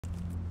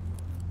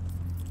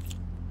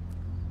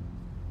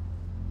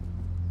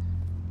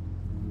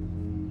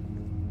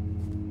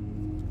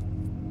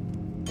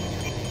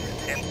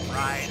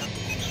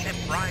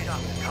Ride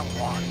up, come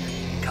one,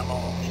 come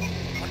all.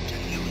 What do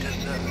you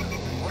deserve?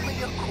 Only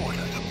a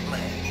quarter to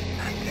play,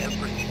 and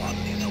everyone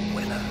is a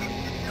winner.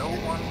 No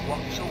one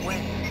walks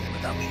away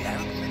without the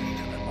answer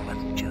to the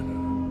question.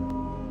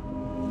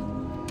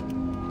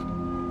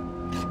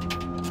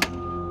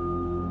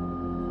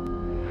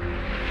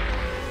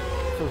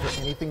 So is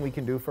there anything we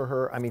can do for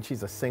her? I mean,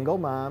 she's a single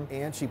mom,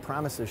 and she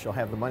promises she'll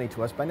have the money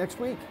to us by next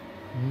week.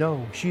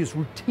 No, she is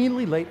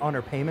routinely late on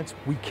her payments.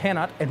 We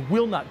cannot and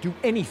will not do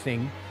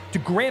anything to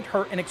grant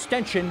her an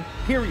extension,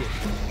 period.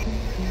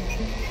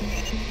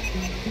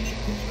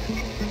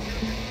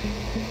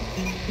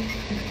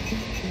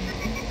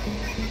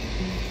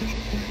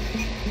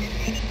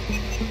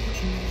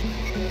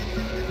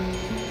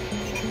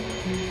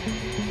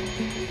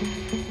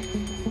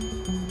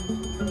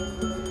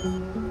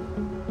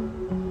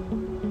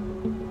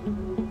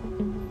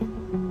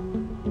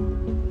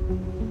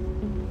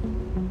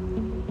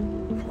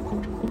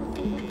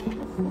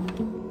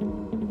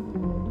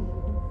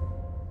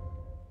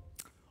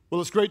 Well,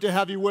 it's great to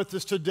have you with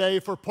us today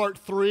for part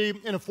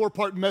 3 in a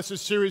 4-part message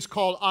series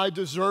called I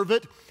Deserve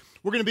It.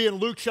 We're going to be in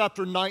Luke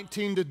chapter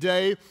 19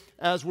 today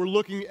as we're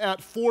looking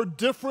at 4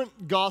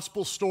 different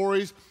gospel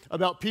stories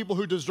about people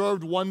who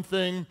deserved one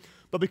thing,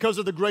 but because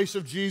of the grace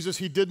of Jesus,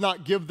 he did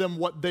not give them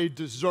what they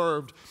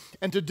deserved.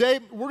 And today,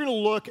 we're going to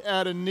look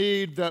at a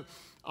need that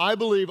I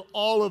believe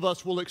all of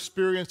us will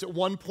experience at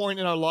one point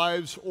in our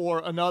lives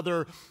or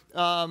another.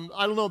 I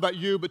don't know about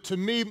you, but to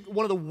me,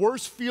 one of the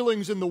worst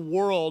feelings in the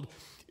world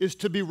is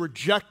to be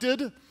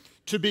rejected,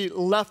 to be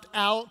left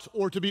out,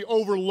 or to be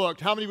overlooked.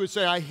 How many would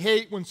say, I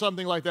hate when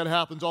something like that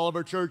happens, all of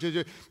our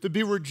churches, to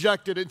be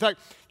rejected? In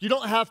fact, you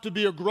don't have to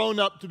be a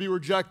grown-up to be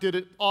rejected.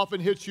 It often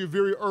hits you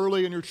very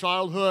early in your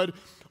childhood.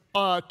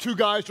 2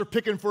 guys are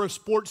picking for a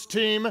sports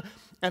team,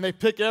 and they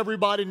pick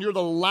everybody, and you're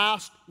the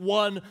last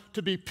one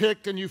to be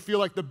picked, and you feel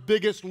like the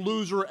biggest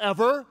loser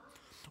ever.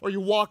 Or you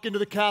walk into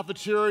the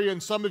cafeteria,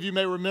 and some of you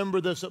may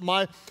remember this. At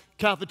my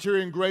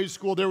cafeteria in grade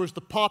school, there was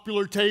the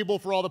popular table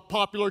for all the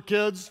popular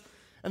kids,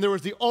 and there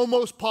was the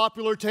almost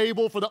popular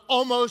table for the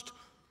almost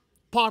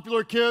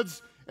popular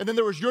kids, and then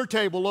there was your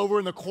table over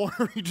in the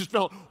corner. You just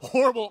felt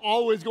horrible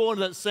always going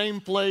to that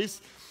same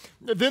place.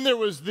 Then there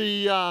was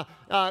the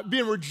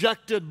being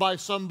rejected by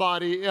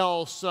somebody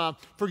else.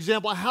 For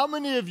example, how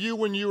many of you,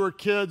 when you were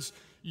kids,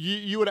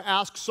 you would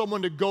ask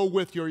someone to go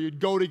with you, or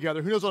you'd go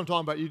together? Who knows what I'm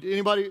talking about?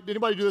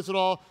 Anybody do this at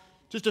all?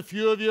 Just a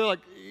few of you? Like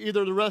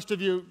either the rest of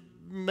you,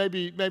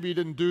 maybe you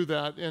didn't do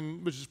that,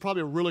 and which is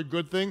probably a really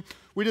good thing.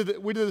 We did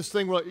this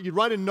thing where you'd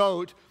write a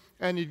note,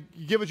 and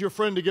you'd give it to your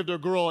friend to give to a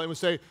girl, and it would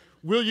say,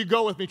 will you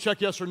go with me? Check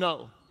yes or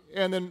no.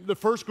 And then the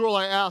first girl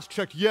I asked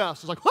checked yes.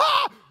 It's like,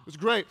 ah! It was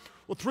great.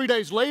 Well, 3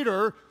 days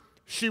later,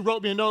 she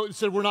wrote me a note and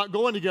said, we're not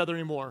going together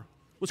anymore.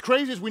 What's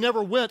crazy is we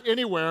never went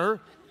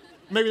anywhere.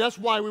 Maybe that's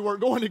why we weren't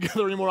going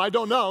together anymore. I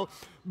don't know.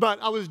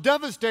 But I was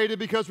devastated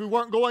because we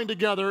weren't going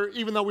together,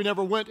 even though we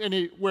never went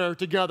anywhere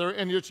together,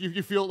 and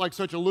you feel like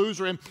such a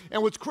loser. And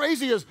what's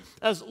crazy is,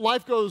 as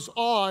life goes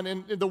on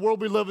in the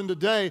world we live in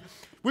today,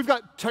 we've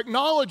got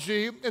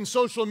technology and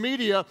social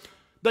media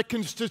that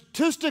can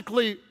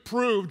statistically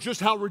prove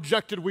just how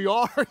rejected we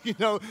are.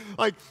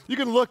 Like you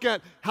can look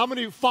at how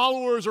many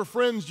followers or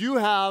friends you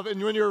have, and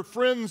when your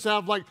friends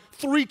have like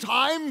 3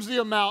 times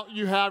the amount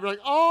you have, you're like,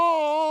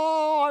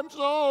 oh, I'm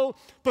so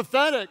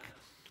pathetic.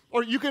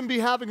 Or you can be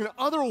having an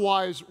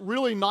otherwise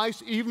really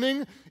nice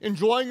evening,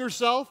 enjoying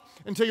yourself,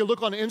 until you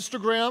look on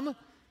Instagram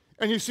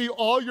and you see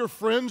all your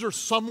friends are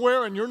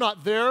somewhere and you're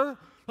not there.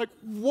 Like,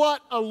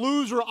 what a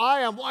loser I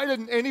am. Why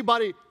didn't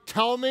anybody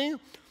tell me?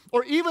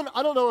 Or even,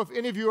 I don't know if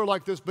any of you are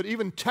like this, but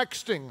even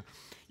texting.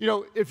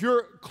 If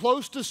you're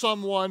close to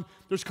someone,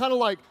 there's kind of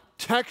like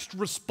text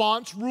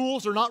response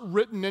rules. They're not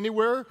written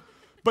anywhere,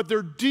 but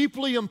they're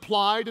deeply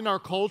implied in our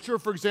culture.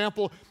 For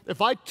example,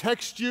 if I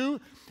text you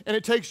and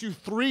it takes you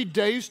 3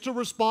 days to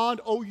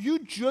respond, oh, you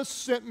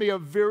just sent me a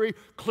very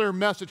clear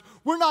message.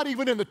 We're not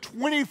even in the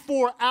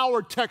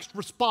 24-hour text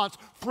response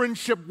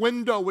friendship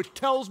window, which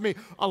tells me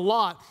a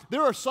lot.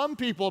 There are some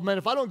people, man,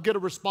 if I don't get a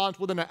response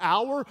within an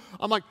hour,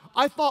 I'm like,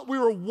 I thought we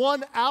were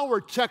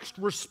 1-hour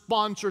text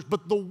responders,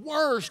 but the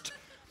worst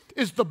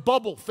is the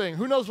bubble thing.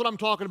 Who knows what I'm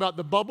talking about?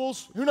 The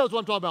bubbles? Who knows what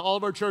I'm talking about? All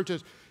of our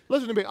churches.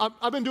 Listen to me.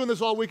 I've been doing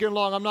this all weekend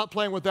long. I'm not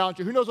playing without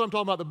you. Who knows what I'm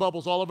talking about? The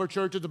bubbles. All of our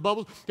churches, the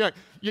bubbles. Yeah,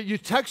 you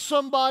text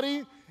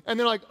somebody, and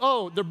they're like,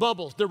 oh, they're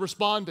bubbles. They're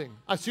responding.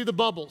 I see the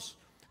bubbles.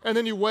 And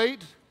then you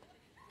wait,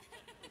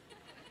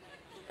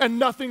 and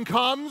nothing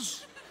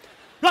comes.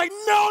 Like,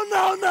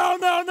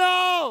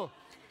 no.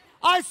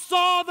 I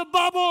saw the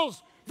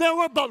bubbles. There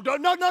were bubbles.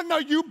 No.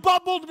 You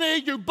bubbled me.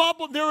 You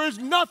bubbled. There is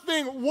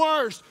nothing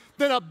worse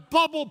than a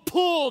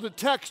bubble-pulled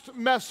text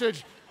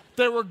message.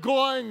 They were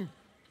going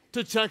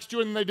to text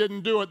you and they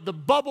didn't do it. The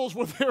bubbles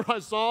were there, I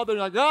saw. They're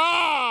like,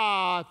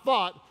 I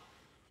thought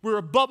we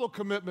were bubble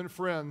commitment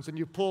friends, and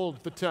you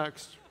pulled the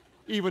text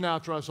even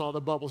after I saw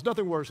the bubbles.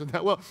 Nothing worse than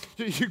that. Well,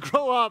 you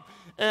grow up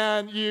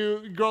and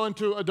you grow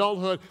into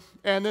adulthood,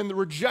 and then the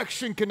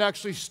rejection can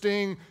actually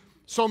sting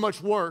so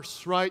much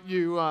worse, right?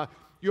 You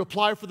you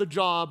apply for the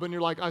job, and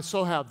you're like, I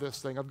so have this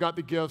thing. I've got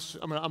the gifts.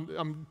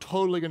 I'm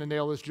totally going to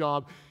nail this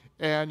job.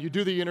 And you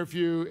do the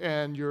interview,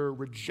 and you're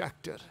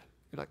rejected.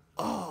 You're like,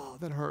 oh,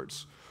 that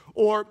hurts.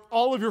 Or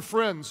all of your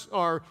friends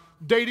are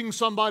dating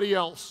somebody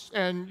else,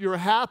 and you're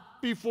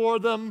happy for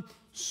them,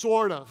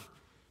 sort of,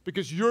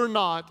 because you're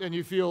not, and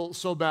you feel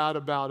so bad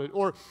about it.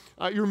 Or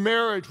your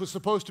marriage was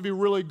supposed to be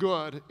really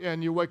good,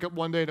 and you wake up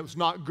one day and it was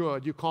not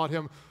good. You caught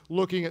him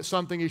looking at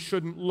something he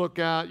shouldn't look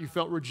at. You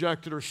felt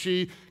rejected, or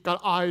she got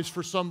eyes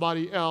for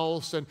somebody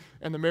else, and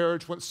the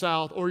marriage went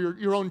south. Or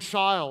your own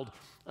child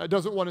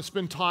doesn't want to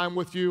spend time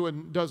with you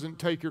and doesn't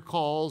take your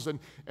calls, and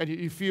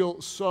you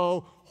feel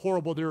so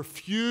horrible. There are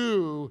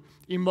few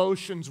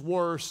emotions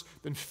worse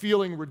than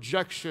feeling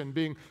rejection,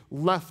 being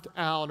left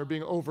out, or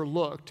being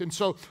overlooked. And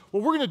so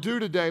what we're going to do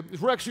today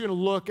is we're actually going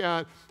to look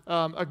at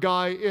a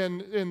guy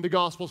in the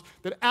Gospels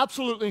that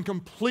absolutely and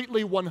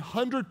completely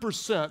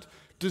 100%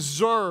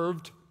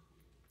 deserved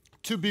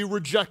to be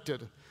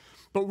rejected.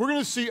 But we're going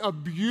to see a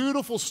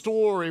beautiful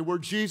story where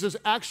Jesus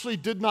actually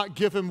did not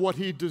give him what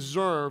he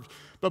deserved,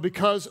 but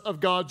because of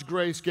God's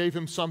grace gave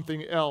him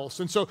something else.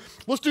 And so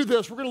let's do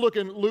this. We're going to look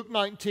in Luke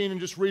 19 and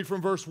just read from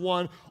verse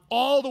 1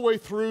 all the way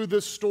through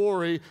this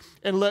story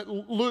and let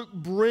Luke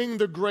bring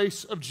the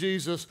grace of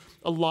Jesus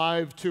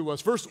alive to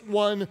us. Verse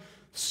 1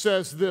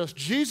 says this: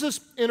 Jesus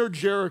entered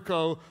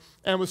Jericho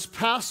and was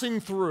passing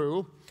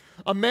through.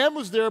 A man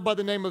was there by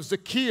the name of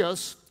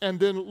Zacchaeus, and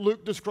then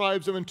Luke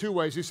describes him in two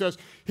ways. He says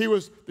he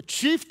was the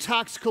chief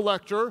tax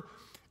collector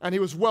and he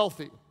was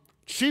wealthy.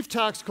 Chief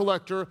tax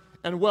collector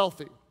and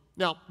wealthy.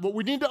 Now, what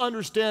we need to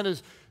understand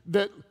is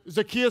that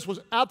Zacchaeus was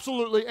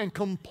absolutely and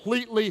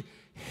completely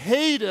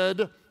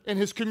hated in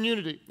his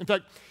community. In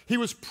fact, he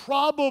was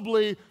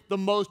probably the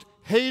most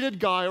hated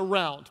guy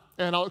around,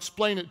 and I'll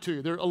explain it to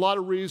you. There are a lot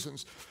of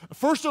reasons.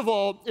 First of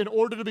all, in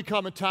order to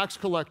become a tax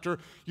collector,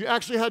 you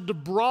actually had to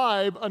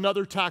bribe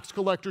another tax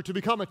collector to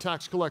become a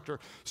tax collector.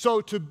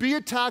 So to be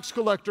a tax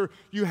collector,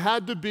 you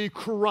had to be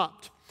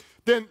corrupt.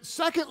 Then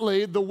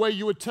secondly, the way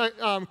you would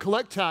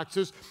collect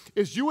taxes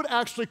is you would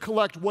actually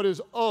collect what is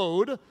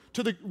owed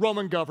to the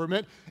Roman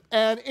government,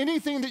 and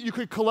anything that you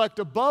could collect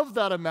above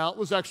that amount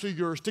was actually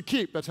yours to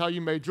keep. That's how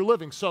you made your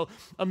living. So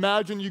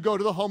imagine you go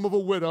to the home of a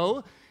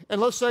widow, and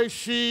let's say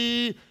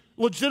she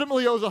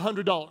legitimately owes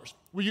 $100.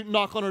 Will you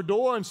knock on her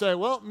door and say,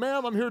 well,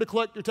 ma'am, I'm here to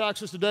collect your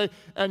taxes today,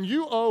 and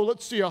you owe,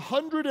 let's see,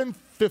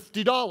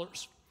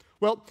 $150.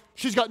 Well,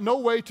 she's got no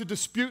way to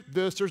dispute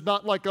this. There's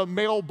not like a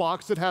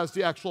mailbox that has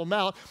the actual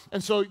amount.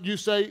 And so you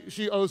say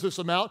she owes this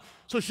amount.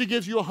 So she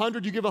gives you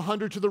 100, you give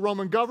 100 to the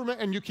Roman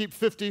government, and you keep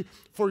 50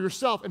 for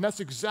yourself. And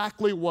that's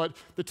exactly what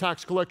the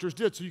tax collectors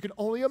did. So you can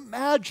only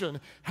imagine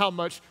how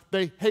much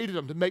they hated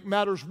him. To make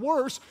matters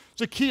worse,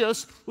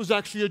 Zacchaeus was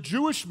actually a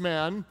Jewish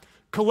man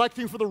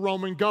collecting for the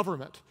Roman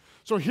government.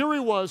 So here he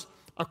was,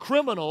 a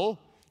criminal,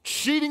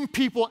 cheating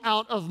people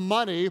out of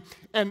money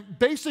and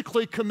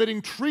basically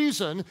committing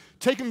treason,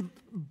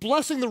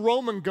 blessing the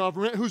Roman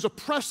government who's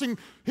oppressing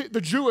the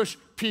Jewish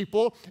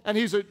people, and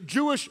he's a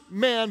Jewish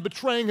man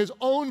betraying his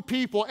own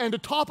people. And to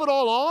top it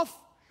all off,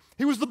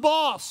 he was the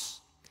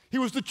boss. He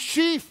was the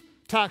chief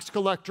tax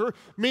collector,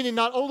 meaning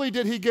not only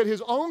did he get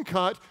his own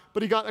cut,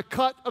 but he got a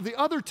cut of the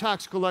other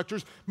tax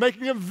collectors,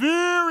 making him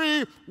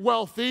very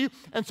wealthy,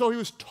 and so he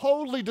was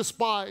totally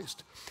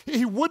despised.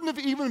 He wouldn't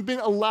have even been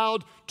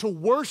allowed to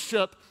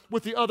worship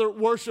with the other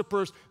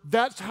worshipers.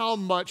 That's how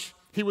much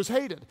he was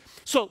hated.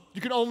 So you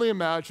can only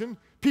imagine,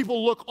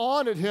 people look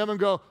on at him and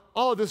go,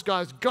 oh, this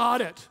guy's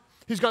got it.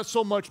 He's got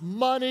so much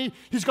money.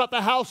 He's got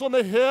the house on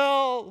the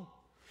hill.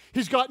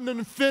 He's got an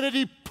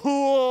infinity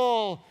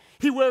pool.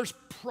 He wears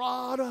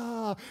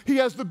Prada. He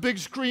has the big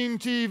screen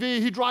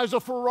TV. He drives a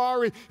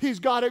Ferrari. He's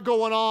got it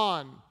going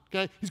on,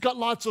 okay? He's got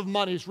lots of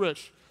money. He's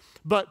rich.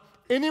 But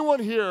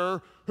anyone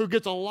here who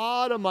gets a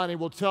lot of money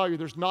will tell you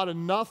there's not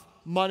enough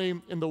money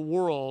in the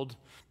world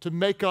to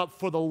make up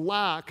for the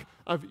lack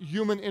of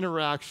human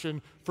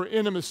interaction, for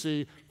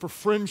intimacy, for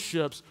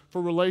friendships,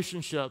 for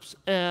relationships.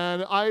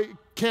 And I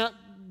can't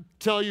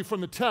tell you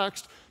from the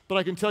text, but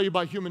I can tell you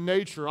by human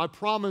nature. I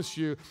promise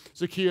you,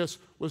 Zacchaeus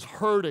was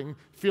hurting,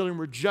 feeling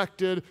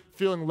rejected,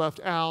 feeling left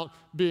out,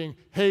 being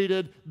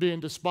hated, being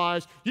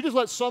despised. You just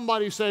let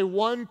somebody say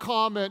one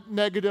comment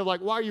negative,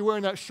 like, why are you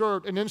wearing that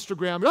shirt, and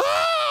Instagram,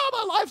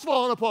 my life's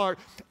falling apart.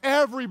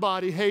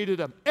 Everybody hated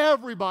him.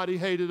 Everybody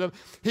hated him.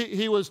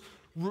 He was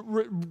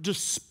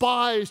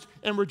despised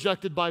and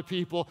rejected by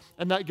people,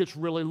 and that gets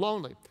really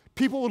lonely.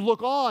 People would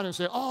look on and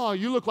say, oh,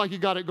 you look like you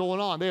got it going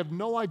on. They have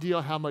no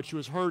idea how much he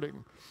was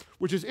hurting,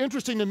 which is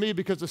interesting to me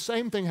because the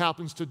same thing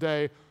happens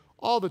today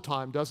all the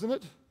time, doesn't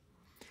it?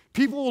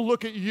 People will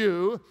look at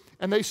you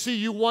and they see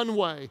you one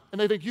way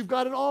and they think you've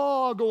got it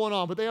all going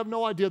on, but they have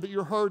no idea that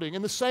you're hurting.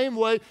 In the same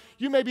way,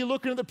 you may be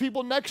looking at the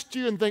people next to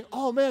you and think,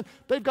 oh man,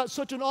 they've got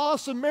such an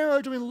awesome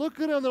marriage. I mean, look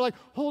at them. They're like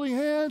holding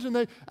hands and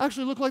they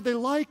actually look like they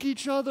like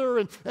each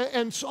other.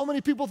 And so many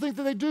people think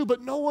that they do,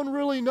 but no one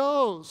really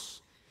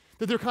knows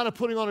that they're kind of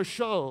putting on a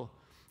show.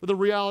 But the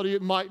reality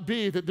it might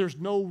be that there's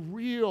no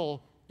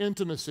real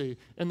intimacy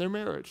in their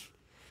marriage.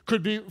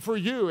 Could be for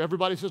you.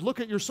 Everybody says, look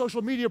at your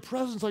social media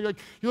presence. Like,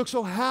 you look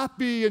so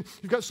happy and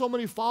you've got so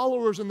many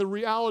followers, and the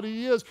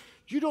reality is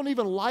you don't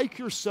even like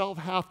yourself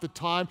half the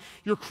time.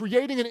 You're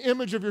creating an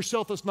image of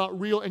yourself that's not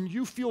real, and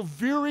you feel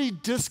very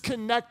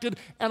disconnected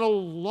and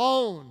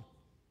alone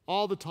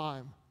all the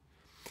time.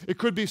 It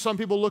could be some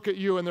people look at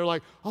you and they're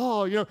like,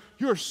 oh,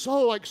 you're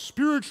so like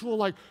spiritual,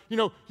 like,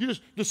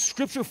 the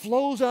scripture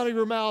flows out of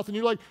your mouth, and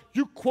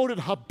you quoted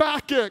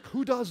Habakkuk.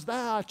 Who does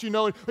that?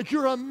 Like,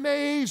 you're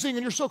amazing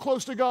and you're so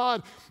close to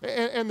God.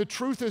 And the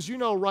truth is,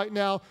 right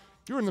now,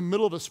 you're in the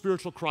middle of a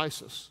spiritual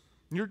crisis.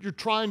 You're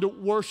trying to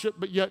worship,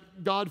 but yet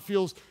God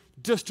feels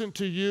distant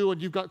to you,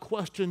 and you've got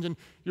questions, and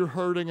you're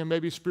hurting, and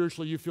maybe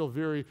spiritually you feel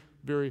very,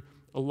 very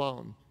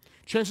alone.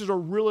 Chances are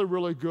really,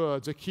 really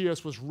good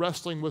Zacchaeus was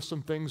wrestling with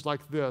some things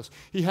like this.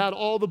 He had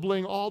all the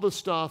bling, all the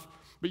stuff,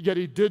 but yet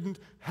he didn't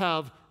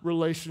have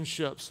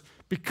relationships.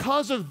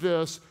 Because of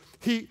this,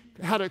 he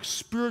had a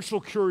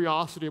spiritual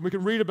curiosity, and we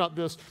can read about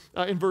this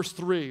in verse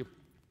 3.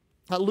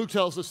 Luke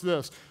tells us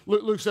this.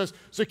 Luke says,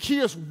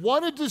 Zacchaeus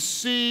wanted to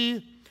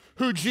see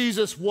who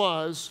Jesus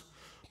was,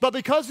 but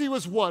because he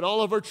was what?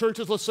 All of our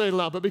churches, let's say it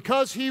loud, but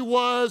because he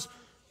was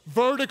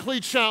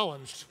vertically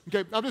challenged.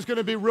 Okay, I'm just going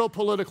to be real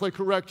politically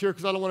correct here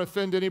because I don't want to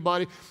offend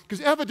anybody,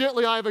 because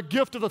evidently I have a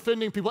gift of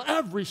offending people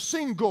every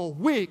single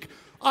week.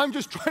 I'm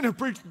just trying to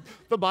preach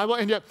the Bible,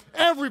 and yet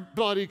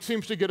everybody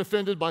seems to get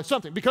offended by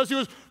something. Because he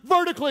was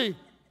vertically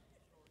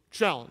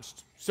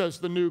challenged, says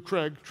the New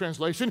Craig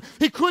translation.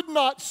 He could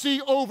not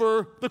see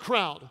over the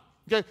crowd.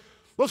 Okay,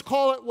 let's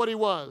call it what he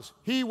was.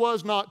 He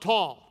was not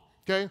tall.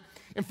 Okay,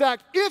 in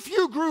fact, if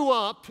you grew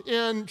up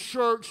in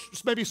church,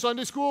 maybe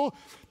Sunday school,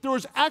 there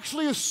was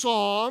actually a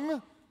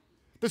song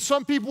that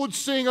some people would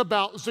sing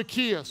about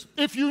Zacchaeus.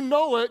 If you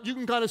know it, you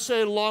can kind of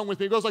say it along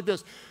with me. It goes like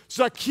this.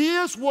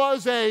 Zacchaeus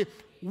was a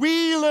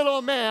wee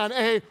little man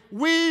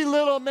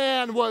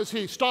was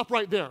he. Stop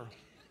right there.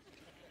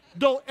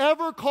 Don't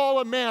ever call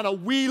a man a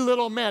wee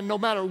little man, no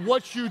matter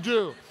what you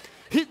do.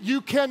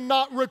 You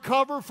cannot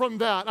recover from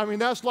that. I mean,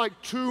 that's like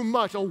too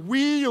much. A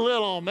wee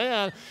little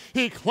man.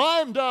 He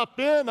climbed up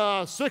in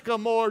a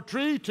sycamore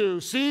tree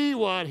to see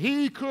what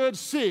he could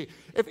see.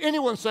 If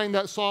anyone sang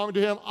that song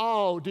to him,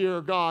 oh, dear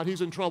God,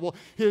 he's in trouble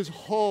his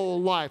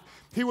whole life.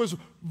 He was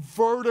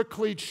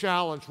vertically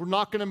challenged. We're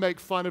not going to make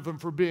fun of him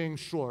for being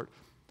short.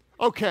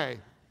 Okay,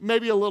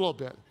 maybe a little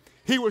bit.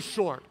 He was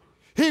short.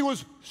 He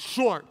was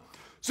short.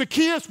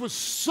 Zacchaeus was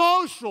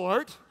so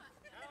short.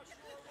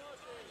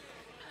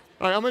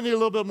 All right, I'm going to need a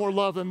little bit more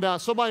love than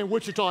that. Somebody in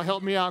Wichita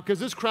help me out, because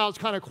this crowd's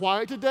kind of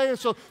quiet today. And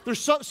so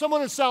there's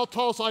someone in South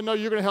Tulsa, I know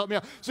you're going to help me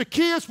out.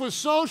 Zacchaeus was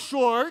so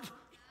short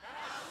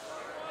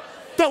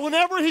that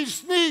whenever he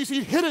sneezed,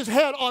 he'd hit his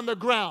head on the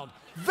ground.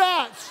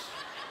 That's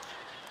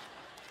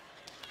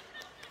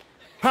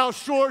how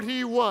short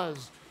he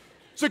was.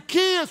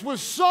 Zacchaeus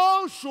was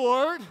so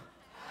short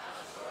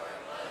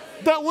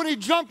that when he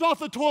jumped off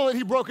the toilet,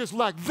 he broke his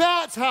leg.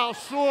 That's how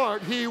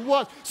short he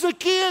was.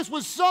 Zacchaeus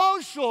was so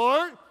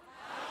short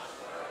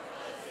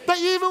that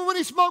even when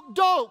he smoked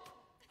dope,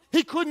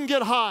 he couldn't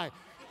get high.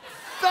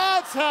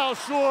 That's how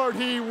short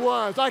he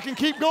was. I can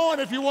keep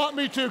going if you want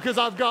me to, because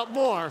I've got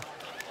more.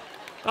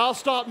 I'll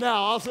stop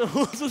now.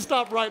 We'll just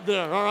stop right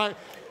there, all right?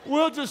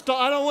 We'll just stop.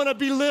 I don't want to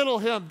belittle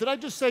him. Did I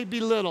just say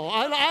belittle?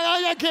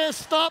 I can't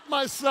stop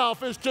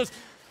myself.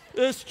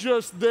 It's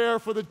just there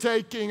for the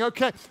taking.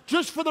 Okay,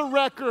 just for the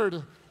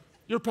record,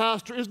 your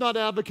pastor is not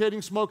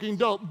advocating smoking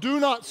dope. Do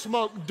not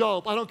smoke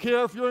dope. I don't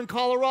care if you're in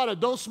Colorado.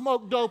 Don't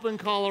smoke dope in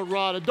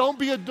Colorado. Don't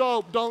be a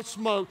dope. Don't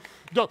smoke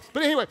dope.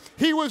 But anyway,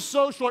 he was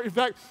so short. In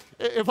fact,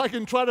 if I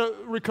can try to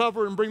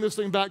recover and bring this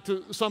thing back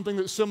to something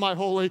that's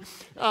semi-holy,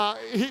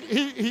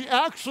 he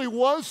actually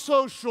was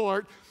so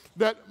short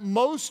that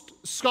most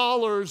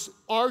scholars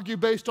argue,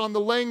 based on the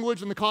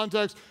language and the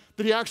context,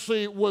 that he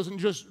actually wasn't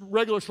just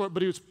regular short,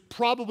 but he was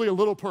probably a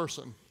little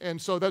person.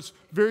 And so that's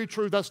very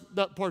true.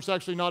 That part's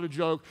actually not a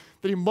joke.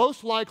 That he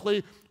most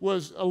likely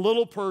was a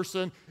little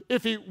person.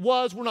 If he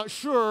was, we're not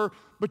sure,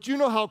 but you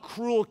know how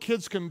cruel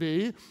kids can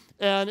be.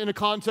 And in a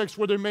context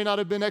where there may not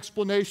have been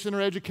explanation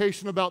or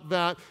education about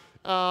that,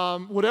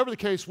 whatever the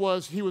case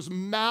was, he was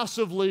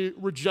massively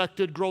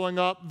rejected growing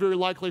up, very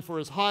likely for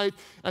his height,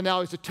 and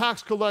now he's a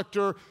tax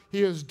collector.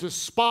 He is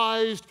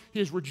despised. He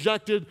is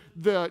rejected.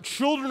 The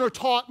children are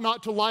taught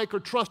not to like or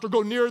trust or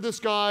go near this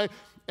guy,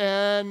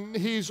 and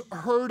he's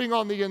hurting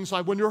on the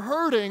inside. When you're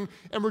hurting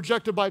and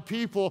rejected by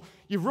people,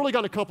 you've really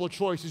got a couple of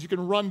choices. You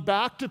can run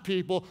back to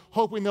people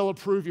hoping they'll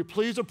approve you.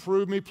 Please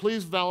approve me.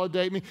 Please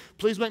validate me.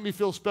 Please make me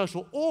feel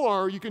special.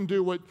 Or you can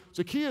do what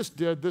Zacchaeus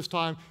did this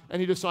time,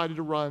 and he decided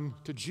to run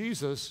to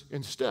Jesus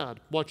instead.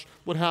 Watch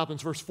what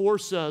happens. Verse 4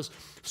 says,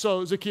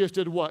 so Zacchaeus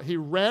did what? He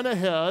ran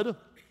ahead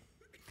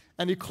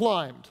and he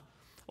climbed.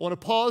 I want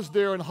to pause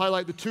there and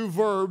highlight the two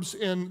verbs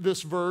in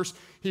this verse.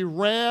 He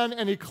ran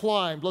and he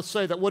climbed. Let's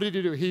say that. What did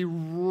he do? He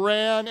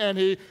ran and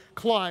he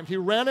climbed. He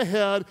ran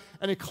ahead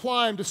and he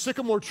climbed a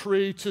sycamore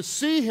tree to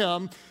see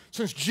him,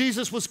 since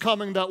Jesus was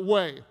coming that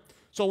way.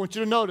 So I want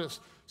you to notice,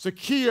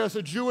 Zacchaeus,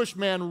 a Jewish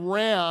man,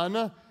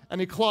 ran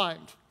and he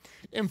climbed.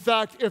 In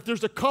fact, if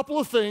there's a couple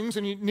of things,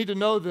 and you need to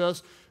know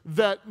this,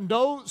 that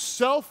no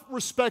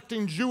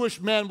self-respecting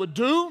Jewish man would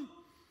do,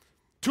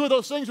 two of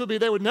those things would be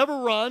they would never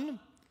run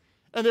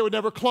and they would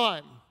never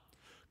climb.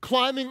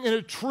 Climbing in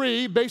a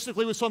tree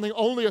basically was something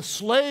only a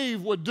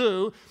slave would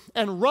do,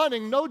 and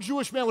running, no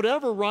Jewish man would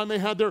ever run. They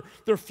had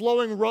their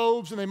flowing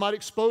robes and they might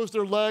expose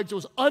their legs. It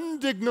was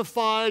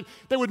undignified.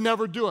 They would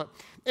never do it.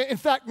 In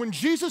fact, when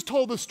Jesus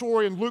told the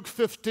story in Luke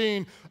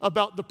 15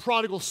 about the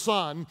prodigal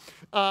son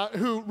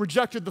who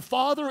rejected the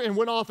father and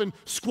went off and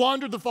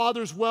squandered the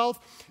father's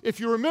wealth, if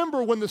you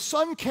remember, when the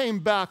son came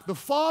back, the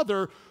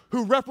father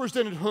who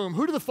represented whom?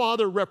 Who did the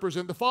father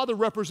represent? The father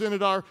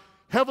represented our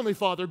Heavenly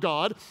Father,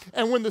 God.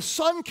 And when the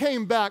son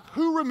came back,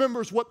 who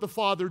remembers what the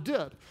father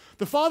did?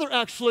 The father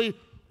actually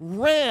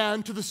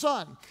ran to the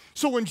son.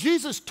 So when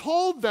Jesus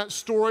told that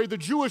story, the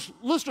Jewish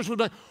listeners would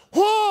be like,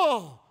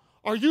 whoa,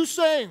 are you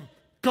saying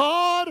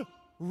God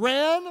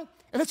ran?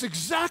 And that's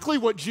exactly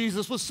what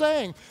Jesus was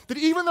saying, that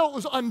even though it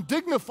was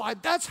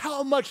undignified, that's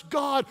how much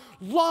God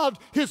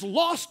loved his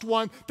lost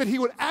one, that he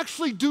would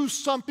actually do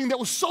something that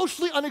was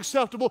socially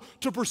unacceptable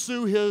to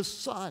pursue his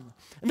son.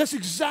 And that's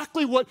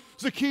exactly what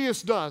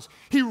Zacchaeus does.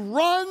 He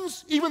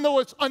runs even though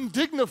it's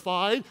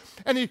undignified,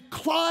 and he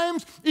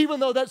climbs even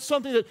though that's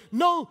something that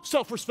no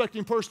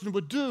self-respecting person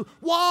would do.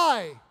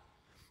 Why?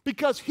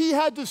 Because he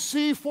had to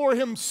see for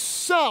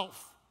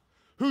himself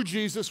who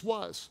Jesus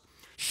was.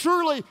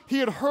 Surely he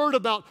had heard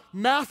about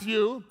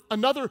Matthew,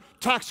 another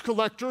tax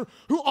collector,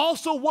 who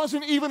also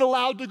wasn't even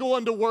allowed to go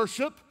into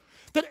worship,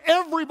 that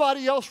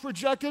everybody else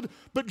rejected,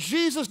 but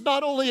Jesus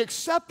not only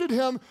accepted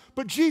him,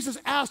 but Jesus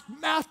asked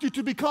Matthew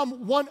to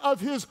become one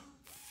of his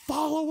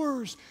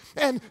followers.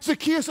 And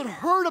Zacchaeus had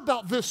heard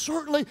about this,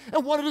 certainly,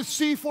 and wanted to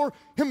see for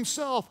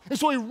himself. And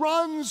so he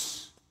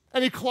runs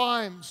and he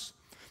climbs.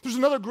 There's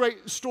another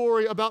great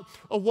story about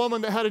a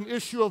woman that had an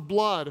issue of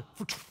blood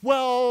for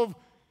 12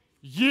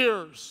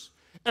 years.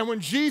 And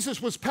when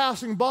Jesus was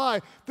passing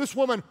by, this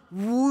woman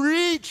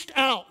reached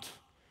out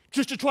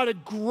just to try to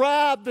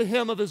grab the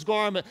hem of his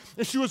garment.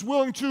 And she was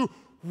willing to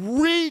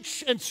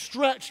reach and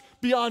stretch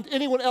beyond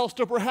anyone else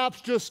to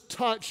perhaps just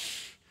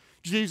touch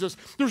Jesus.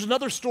 There's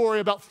another story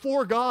about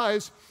 4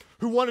 guys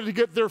who wanted to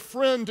get their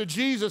friend to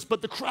Jesus,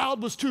 but the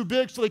crowd was too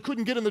big, so they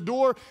couldn't get in the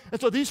door.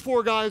 And so these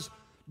 4 guys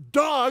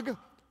dug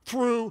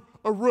through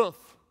a roof.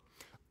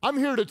 I'm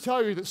here to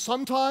tell you that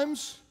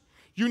sometimes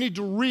you need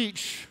to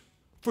reach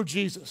for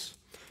Jesus.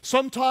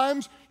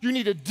 Sometimes you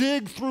need to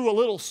dig through a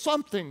little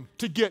something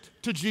to get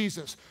to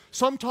Jesus.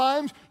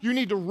 Sometimes you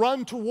need to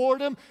run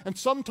toward him, and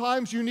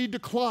sometimes you need to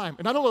climb.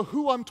 And I don't know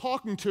who I'm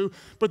talking to,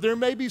 but there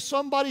may be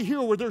somebody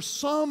here where there's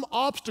some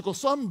obstacle,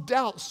 some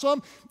doubt,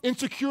 some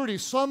insecurity,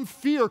 some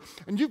fear,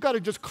 and you've got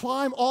to just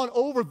climb on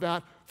over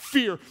that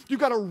fear. You've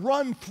got to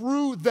run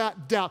through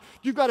that doubt.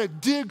 You've got to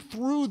dig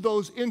through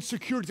those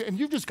insecurities, and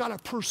you've just got to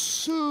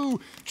pursue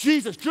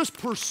Jesus. Just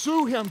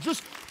pursue him.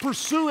 Just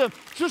pursue him.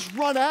 Just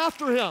run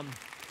after him.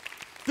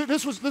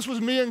 This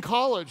was me in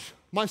college.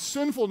 My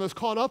sinfulness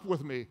caught up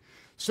with me.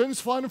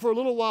 Sin's fun for a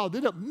little while,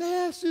 then it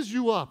messes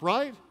you up,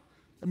 right?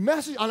 And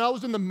I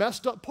was in the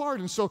messed up part,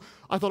 and so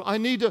I thought I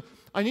need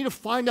to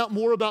find out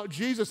more about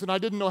Jesus, and I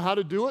didn't know how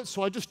to do it,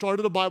 so I just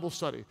started a Bible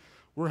study.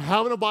 We're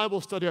having a Bible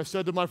study, I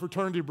said to my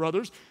fraternity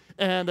brothers,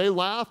 and they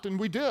laughed, and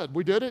we did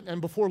it,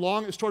 and before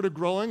long it started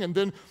growing, and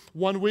then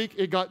one week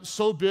it got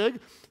so big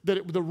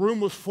that the room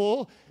was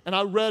full, and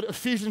I read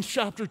Ephesians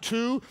chapter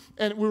 2,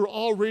 and we were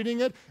all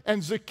reading it,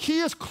 and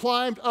Zacchaeus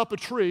climbed up a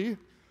tree.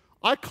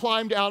 I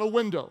climbed out a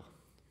window,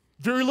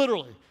 very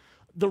literally.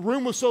 The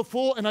room was so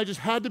full, and I just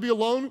had to be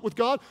alone with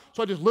God,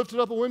 so I just lifted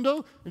up a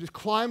window and just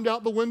climbed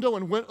out the window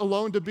and went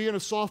alone to be in a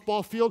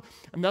softball field,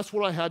 and that's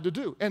what I had to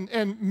do.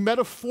 And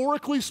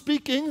metaphorically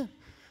speaking,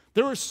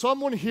 there is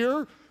someone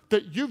here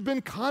that you've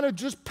been kind of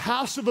just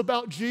passive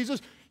about Jesus.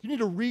 You need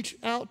to reach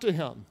out to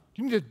him.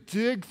 You need to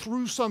dig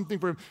through something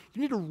for him.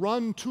 You need to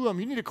run to him.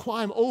 You need to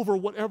climb over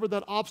whatever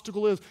that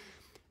obstacle is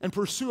and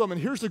pursue him.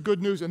 And here's the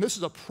good news, and this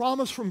is a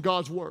promise from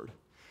God's word,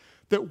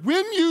 that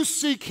when you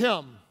seek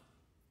him,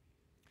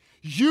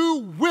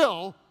 you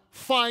will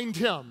find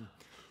him.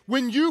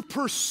 When you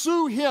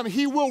pursue him,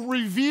 he will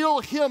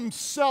reveal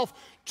himself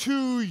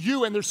to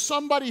you. And there's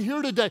somebody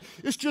here today,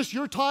 it's just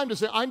your time to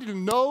say, I need to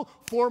know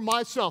for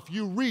myself.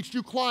 You reach,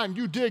 you climb,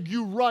 you dig,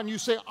 you run, you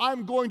say,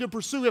 I'm going to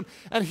pursue him.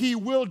 And he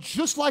will,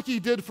 just like he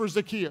did for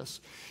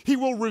Zacchaeus, he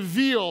will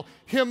reveal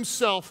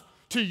himself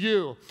to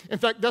you. In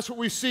fact, that's what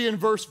we see in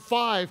verse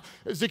 5.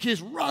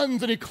 Zacchaeus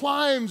runs and he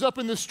climbs up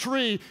in this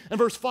tree. And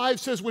verse 5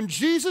 says, when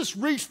Jesus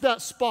reached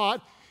that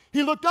spot,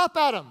 he looked up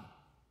at him.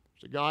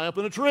 There's a guy up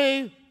in a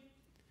tree.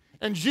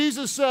 And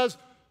Jesus says,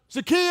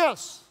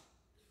 Zacchaeus.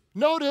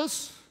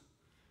 Notice,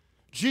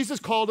 Jesus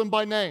called him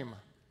by name.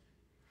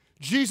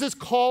 Jesus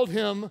called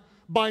him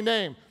by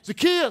name.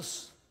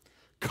 Zacchaeus,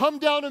 come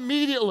down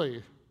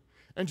immediately.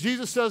 And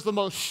Jesus says the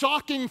most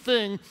shocking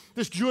thing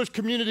this Jewish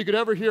community could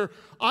ever hear,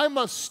 I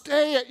must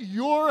stay at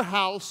your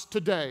house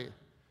today.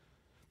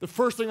 The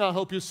first thing I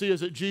hope you see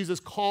is that Jesus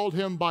called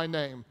him by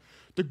name.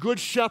 The good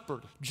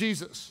shepherd,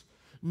 Jesus,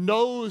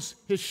 knows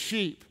his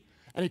sheep,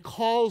 and he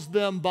calls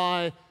them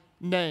by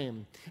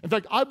name. In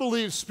fact, I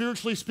believe,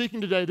 spiritually speaking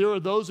today, there are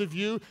those of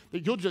you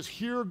that you'll just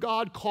hear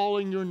God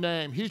calling your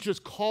name. He's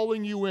just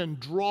calling you in,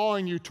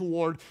 drawing you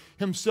toward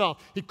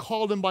himself. He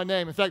called him by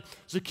name. In fact,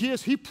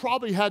 Zacchaeus, he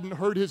probably hadn't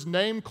heard his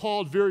name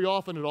called very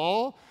often at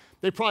all.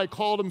 They probably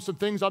called him some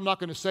things I'm not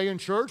going to say in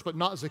church, but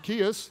not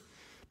Zacchaeus.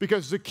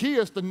 Because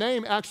Zacchaeus, the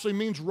name actually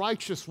means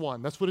righteous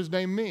one. That's what his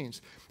name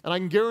means. And I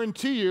can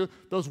guarantee you,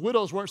 those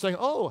widows weren't saying,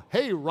 oh,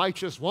 hey,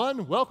 righteous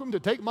one, welcome to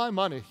take my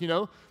money,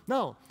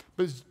 No,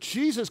 but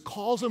Jesus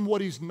calls him what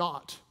he's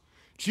not.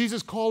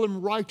 Jesus called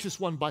him righteous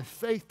one. By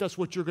faith, that's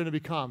what you're going to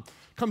become.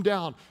 Come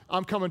down.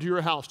 I'm coming to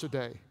your house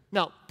today.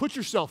 Now, put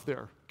yourself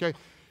there, okay?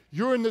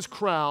 You're in this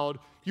crowd.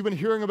 You've been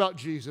hearing about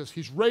Jesus.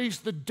 He's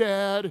raised the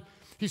dead.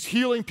 He's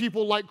healing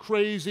people like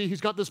crazy.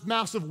 He's got this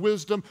massive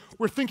wisdom.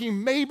 We're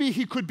thinking maybe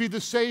he could be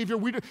the Savior.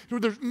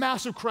 There's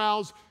massive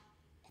crowds.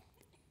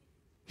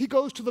 He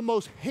goes to the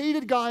most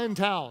hated guy in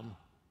town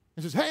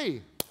and says,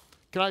 hey,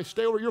 can I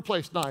stay over at your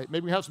place tonight?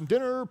 Maybe we have some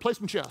dinner, play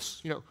some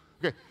chess.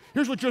 Okay,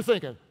 here's what you're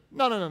thinking.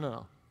 No.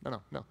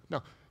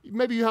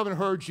 Maybe you haven't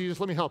heard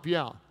Jesus. Let me help you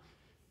out.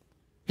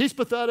 He's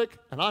pathetic,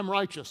 and I'm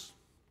righteous.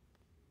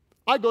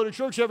 I go to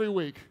church every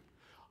week.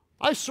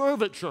 I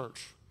serve at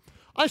church.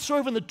 I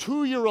serve in the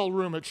 2-year-old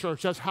room at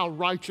church. That's how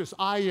righteous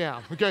I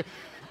am, okay?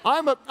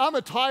 I'm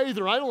a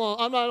tither. I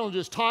don't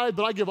just tithe,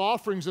 but I give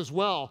offerings as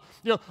well.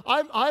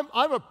 I'm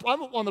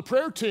on the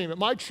prayer team at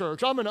my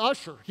church. I'm an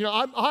usher.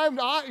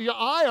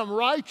 I am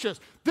righteous.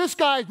 This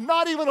guy's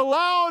not even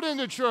allowed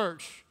into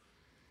church.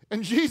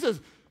 And Jesus,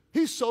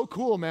 he's so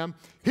cool, man.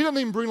 He doesn't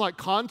even bring like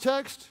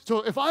context.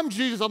 So if I'm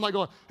Jesus, I'm like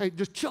going, hey,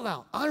 just chill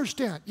out. I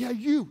understand. Yeah,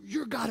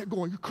 you got it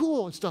going. You're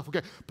cool and stuff,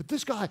 okay? But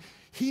this guy,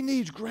 he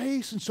needs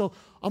grace, and so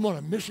I'm on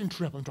a mission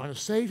trip. I'm trying to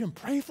save him.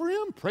 Pray for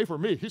him. Pray for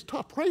me. He's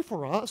tough. Pray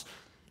for us.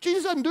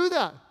 Jesus doesn't do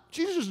that.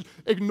 Jesus just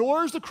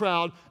ignores the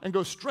crowd and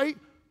goes straight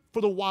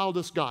for the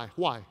wildest guy.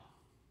 Why?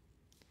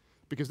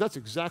 Because that's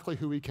exactly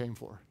who he came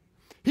for.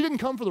 He didn't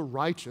come for the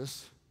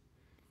righteous.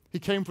 He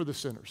came for the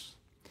sinners.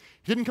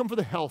 He didn't come for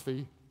the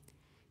healthy.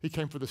 He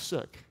came for the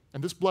sick.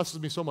 And this blesses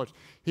me so much.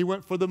 He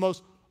went for the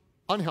most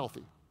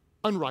unhealthy,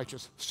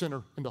 unrighteous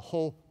sinner in the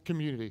whole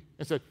community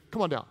and said,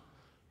 come on down.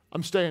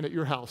 I'm staying at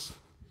your house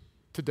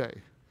today.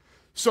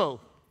 So,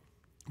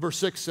 verse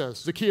 6 says,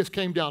 Zacchaeus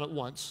came down at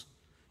once.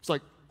 It's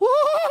like, woo!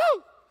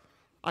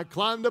 I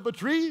climbed up a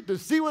tree to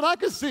see what I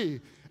could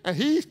see, and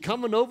he's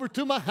coming over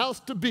to my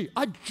house to be.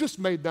 I just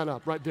made that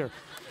up right there.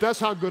 That's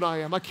how good I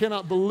am. I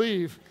cannot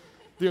believe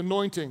the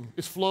anointing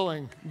is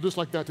flowing just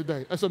like that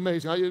today. That's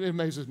amazing. It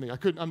amazes me.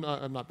 I'm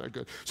not that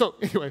good. So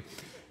anyway,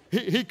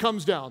 he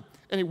comes down,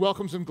 and he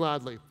welcomes him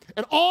gladly.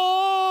 And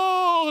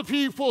all the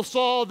people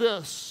saw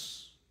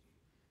this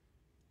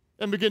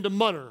and began to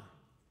mutter.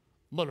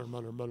 Mutter.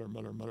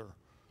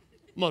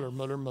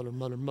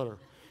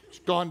 It's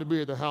gone to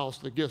be at the house,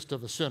 the guest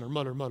of a sinner.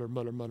 Mutter.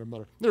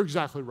 They're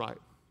exactly right.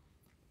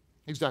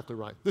 Exactly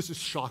right. This is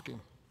shocking.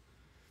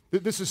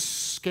 This is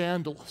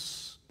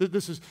scandalous.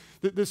 This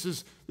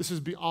is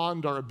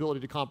beyond our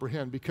ability to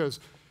comprehend, because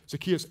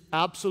Zacchaeus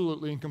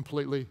absolutely and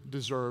completely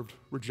deserved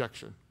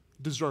rejection.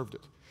 Deserved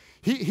it.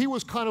 He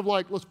was kind of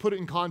like, let's put it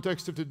in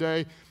context of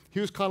today, he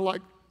was kind of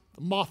like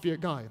a mafia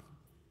guy.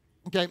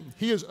 Okay?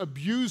 He is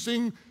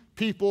abusing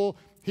people.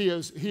 He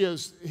is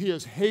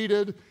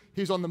hated.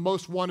 He's on the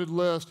most wanted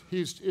list.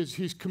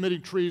 He's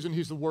committing treason.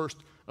 He's the worst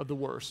of the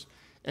worst.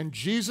 And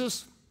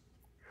Jesus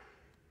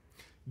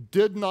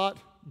did not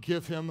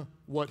give him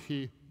what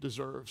he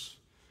deserves.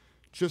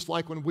 Just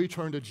like when we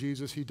turn to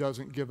Jesus, he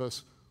doesn't give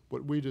us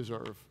what we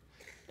deserve.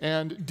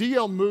 And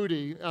D.L.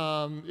 Moody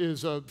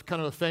is a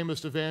kind of a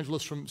famous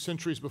evangelist from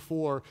centuries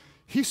before.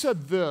 He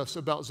said this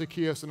about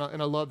Zacchaeus, and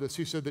I love this.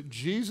 He said that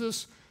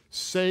Jesus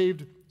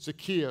saved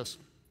Zacchaeus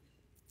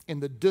in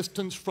the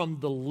distance from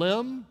the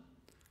limb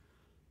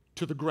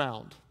to the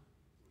ground.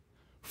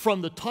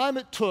 From the time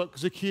it took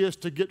Zacchaeus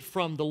to get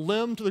from the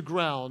limb to the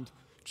ground,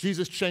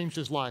 Jesus changed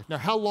his life. Now,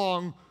 how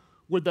long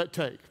would that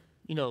take?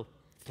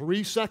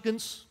 3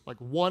 seconds? Like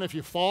 1 if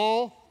you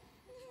fall?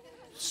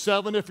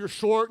 7 if you're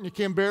short and you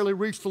can barely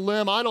reach the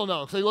limb? I don't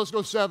know. Say, let's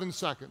go 7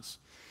 seconds.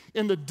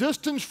 In the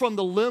distance from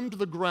the limb to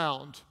the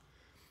ground,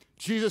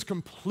 Jesus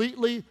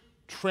completely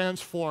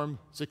transformed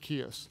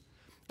Zacchaeus.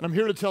 And I'm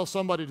here to tell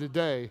somebody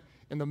today,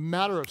 in the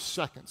matter of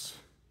seconds,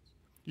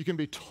 you can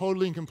be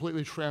totally and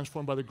completely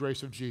transformed by the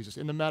grace of Jesus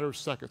in the matter of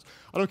seconds.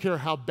 I don't care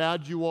how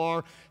bad you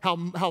are,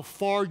 how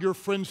far your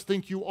friends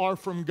think you are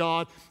from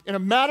God. In a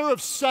matter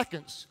of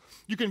seconds,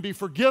 you can be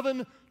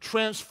forgiven,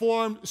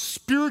 transformed,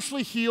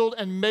 spiritually healed,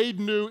 and made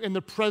new in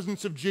the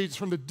presence of Jesus.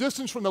 From the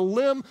distance from the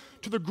limb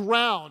to the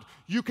ground,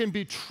 you can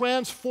be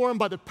transformed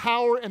by the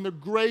power and the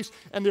grace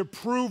and the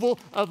approval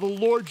of the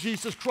Lord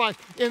Jesus Christ.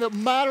 In a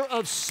matter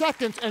of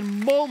seconds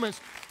and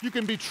moments, you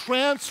can be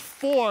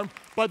transformed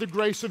by the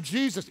grace of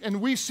Jesus. And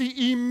we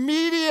see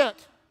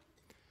immediate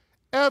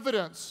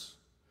evidence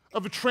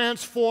of a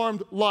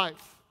transformed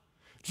life.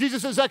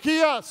 Jesus says,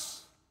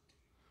 Zacchaeus,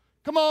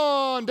 come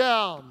on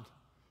down.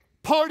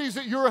 Party's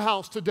at your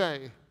house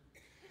today.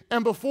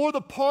 And before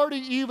the party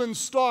even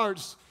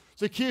starts,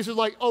 Zacchaeus is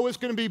like, oh, it's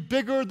going to be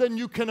bigger than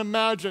you can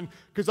imagine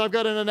because I've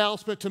got an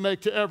announcement to make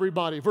to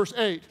everybody. Verse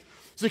 8,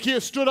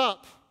 Zacchaeus stood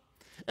up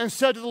and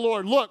said to the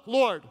Lord, look,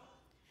 Lord,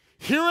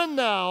 here and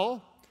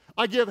now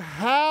I give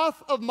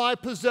half of my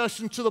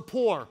possession to the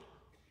poor.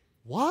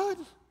 What?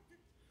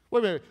 Wait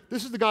a minute.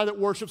 This is the guy that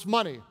worships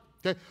money.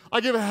 Okay?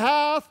 I give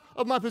half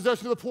of my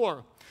possession to the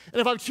poor.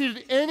 And if I've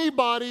cheated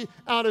anybody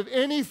out of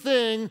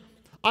anything,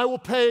 I will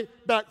pay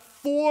back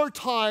 4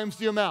 times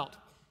the amount.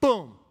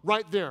 Boom,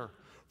 right there.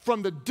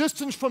 From the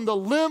distance from the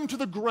limb to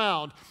the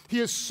ground,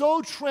 he is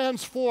so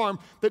transformed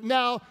that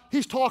now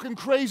he's talking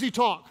crazy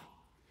talk.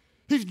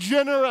 He's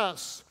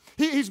generous.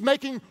 He's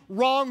making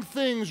wrong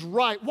things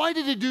right. Why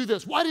did he do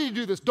this? Why did he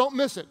do this? Don't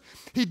miss it.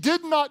 He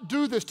did not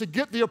do this to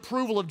get the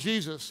approval of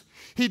Jesus.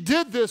 He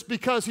did this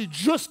because he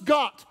just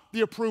got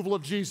the approval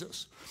of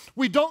Jesus.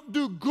 We don't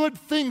do good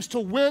things to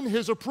win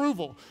his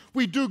approval.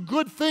 We do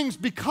good things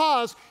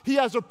because he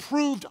has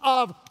approved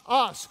of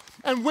us.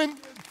 And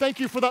thank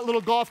you for that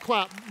little golf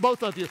clap,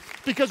 both of you.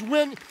 Because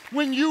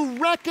when you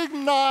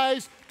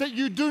recognize that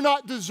you do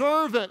not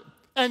deserve it,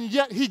 and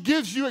yet he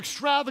gives you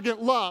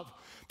extravagant love,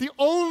 the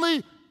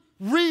only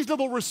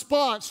reasonable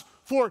response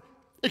for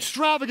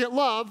extravagant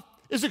love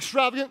is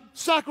extravagant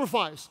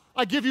sacrifice.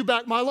 I give you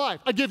back my life.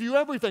 I give you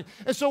everything.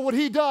 And so what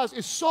he does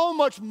is so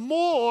much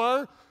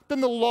more than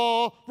the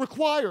law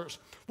requires.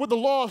 What the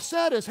law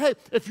said is, hey,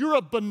 if you're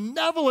a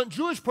benevolent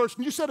Jewish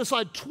person, you set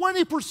aside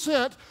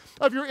 20%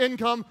 of your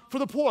income for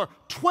the poor.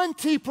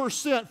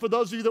 20% for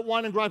those of you that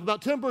whine and gripe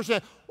about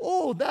 10%.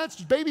 Oh, that's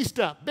baby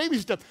step, baby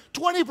step.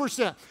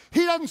 20%.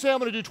 He doesn't say I'm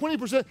going to do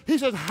 20%. He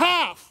says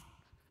half.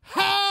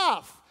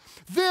 Half.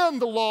 Then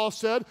the law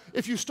said,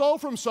 if you stole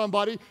from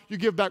somebody, you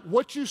give back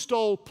what you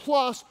stole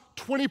plus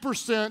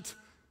 20%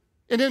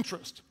 in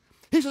interest.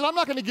 He says, I'm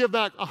not going to give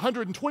back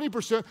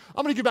 120%.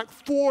 I'm going to give back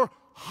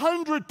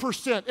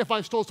 400% if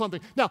I stole something.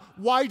 Now,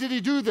 why did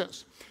he do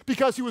this?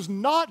 Because he was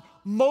not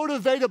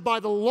motivated by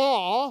the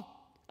law.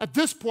 At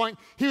this point,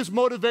 he was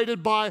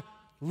motivated by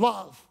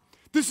love.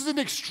 This is an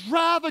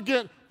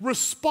extravagant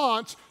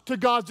response to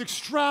God's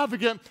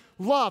extravagant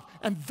love.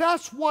 And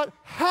that's what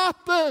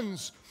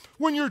happens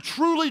when you're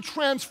truly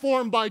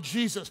transformed by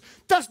Jesus.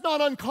 That's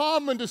not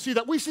uncommon to see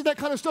that. We see that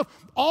kind of stuff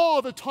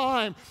all the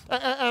time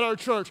at our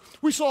church.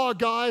 We saw a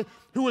guy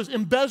who was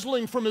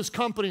embezzling from his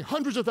company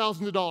hundreds of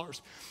thousands of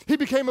dollars. He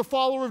became a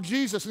follower of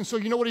Jesus, and so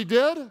you know what he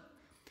did?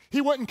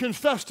 He went and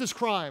confessed his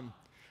crime.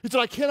 He said,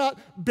 I cannot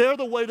bear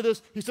the weight of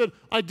this. He said,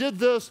 I did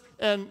this,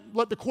 and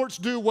let the courts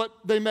do what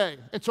they may.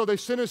 And so they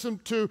sentenced him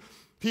to,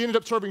 he ended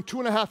up serving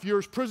 2.5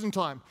 years prison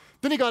time.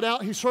 Then he got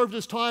out, he served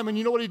his time, and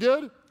you know what he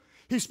did?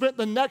 He spent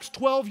the next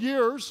 12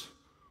 years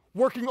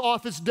working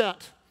off his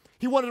debt.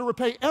 He wanted to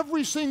repay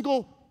every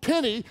single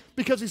penny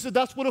because he said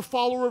that's what a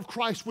follower of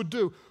Christ would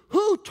do.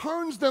 Who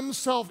turns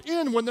themselves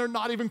in when they're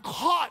not even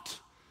caught?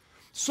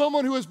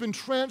 Someone who has been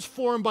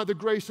transformed by the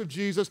grace of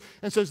Jesus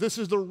and says this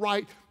is the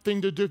right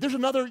thing to do. There's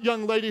another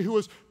young lady who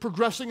was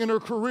progressing in her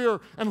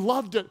career and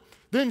loved it.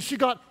 Then she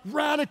got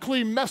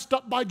radically messed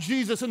up by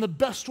Jesus in the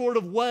best sort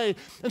of way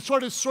and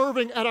started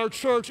serving at our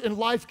church in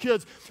Life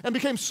Kids and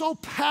became so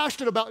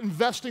passionate about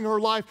investing her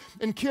life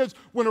in kids.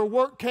 When her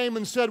work came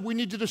and said, we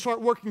need you to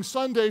start working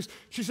Sundays,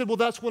 she said, well,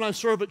 that's when I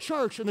serve at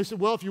church. And they said,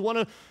 well, if you want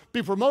to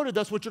be promoted,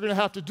 that's what you're going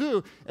to have to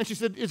do. And she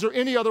said, is there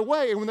any other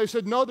way? And when they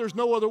said, no, there's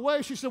no other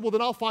way, she said, well,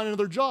 then I'll find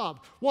another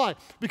job. Why?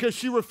 Because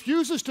she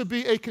refuses to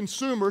be a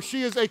consumer.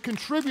 She is a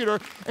contributor,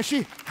 and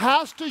she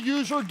has to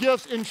use her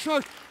gifts in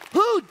church.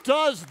 Who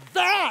does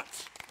that?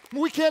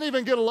 We can't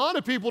even get a lot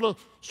of people to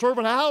serve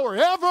an hour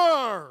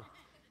ever.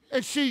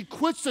 And she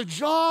quits the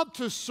job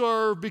to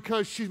serve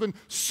because she's been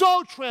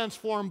so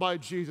transformed by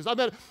Jesus. I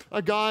met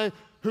a guy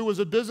who was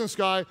a business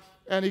guy,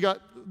 and he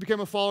became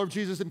a follower of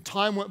Jesus, and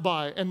time went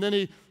by. And then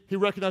he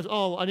recognized,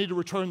 oh, I need to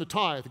return the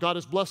tithe. God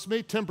has blessed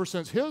me,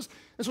 10% is his.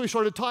 And so he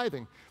started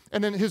tithing.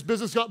 And then his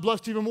business got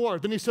blessed even more.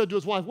 Then he said to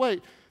his wife,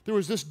 wait, there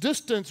was this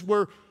distance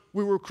where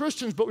we were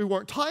Christians, but we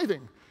weren't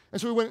tithing. And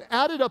so he went and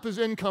added up his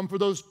income for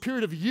those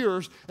period of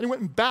years, and he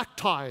went and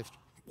back-tithed.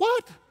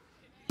 What?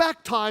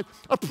 Back-tithe?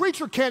 A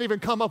preacher can't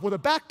even come up with a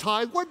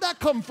back-tithe. Where'd that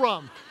come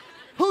from?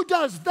 Who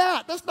does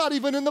that? That's not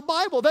even in the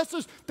Bible. That's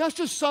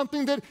just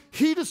something that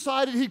he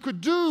decided he could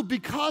do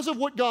because of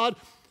what God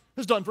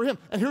has done for him.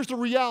 And here's the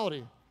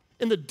reality.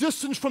 In the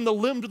distance from the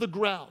limb to the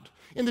ground,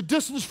 in the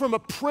distance from a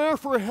prayer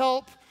for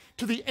help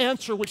to the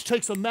answer, which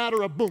takes a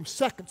matter of, boom,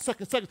 seconds.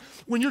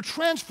 When you're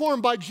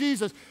transformed by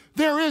Jesus,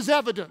 there is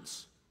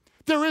evidence.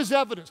 There is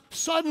evidence.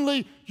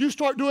 Suddenly, you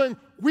start doing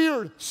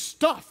weird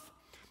stuff.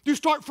 You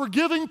start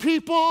forgiving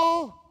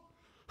people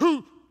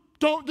who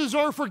don't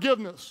deserve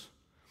forgiveness.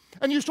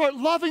 And you start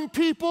loving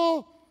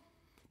people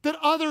that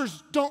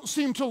others don't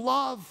seem to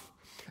love.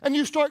 And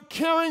you start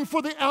caring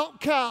for the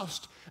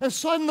outcast. And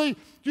suddenly,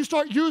 you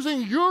start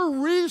using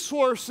your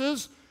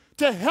resources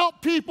to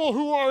help people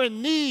who are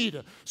in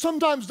need.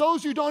 Sometimes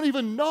those you don't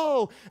even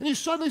know. And you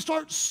suddenly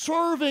start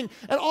serving.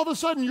 And all of a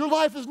sudden, your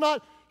life is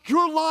not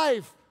your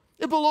life.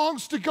 It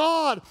belongs to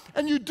God,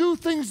 and you do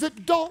things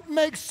that don't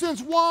make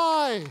sense.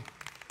 Why?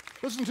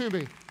 Listen to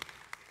me.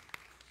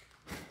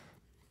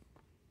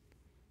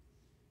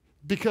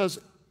 Because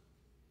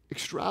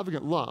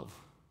extravagant love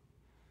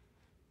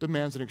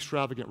demands an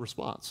extravagant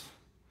response.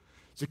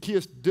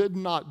 Zacchaeus did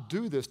not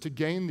do this to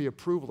gain the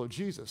approval of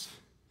Jesus.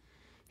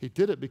 He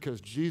did it because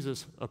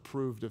Jesus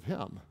approved of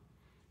him,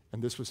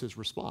 and this was his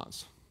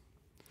response.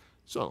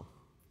 So,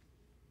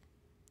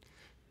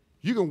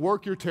 you can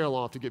work your tail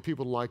off to get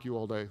people to like you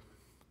all day,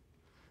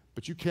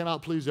 but you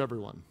cannot please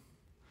everyone.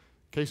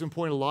 Case in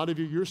point, a lot of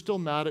you, you're still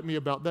mad at me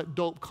about that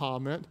dope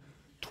comment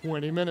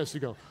 20 minutes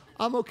ago.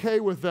 I'm okay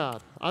with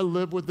that. I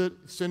live with it.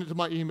 Send it to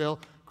my email,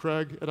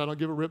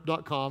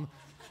 craig@idon'tgivearip.com,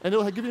 and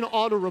it'll give you an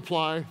auto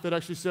reply that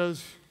actually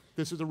says,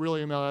 this is a real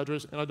email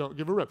address, and I don't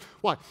give a rip.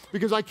 Why?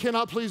 Because I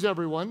cannot please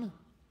everyone,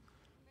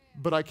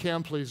 but I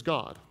can please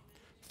God.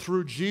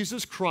 Through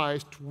Jesus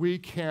Christ, we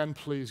can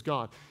please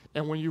God.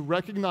 And when you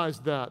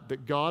recognize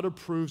that God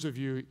approves of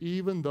you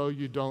even though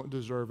you don't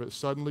deserve it,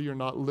 suddenly you're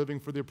not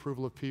living for the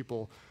approval of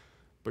people,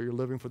 but you're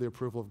living for the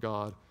approval of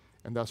God,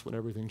 and that's when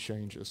everything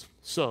changes.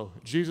 So,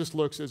 Jesus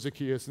looks at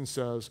Zacchaeus and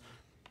says,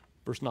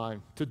 verse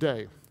 9,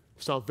 today,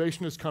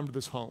 salvation has come to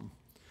this home,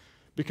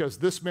 because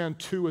this man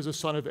too is a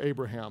son of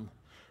Abraham.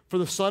 For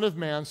the Son of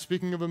Man,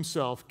 speaking of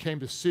himself, came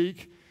to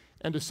seek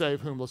and to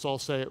save whom? Let's all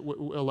say it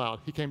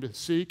aloud. He came to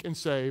seek and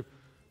save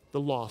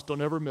the lost.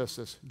 Don't ever miss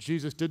this.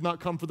 Jesus did not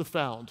come for the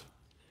found.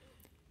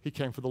 He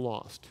came for the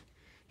lost.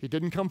 He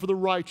didn't come for the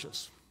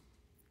righteous.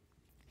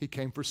 He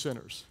came for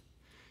sinners.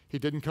 He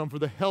didn't come for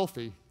the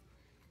healthy.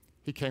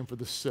 He came for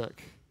the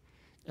sick.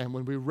 And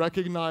when we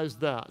recognize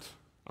that,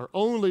 our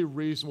only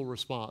reasonable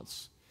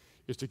response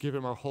is to give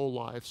him our whole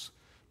lives,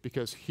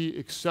 because he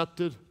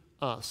accepted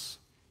us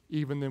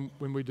even then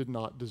when we did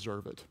not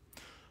deserve it.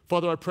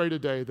 Father, I pray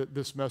today that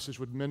this message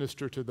would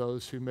minister to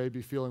those who may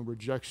be feeling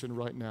rejection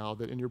right now,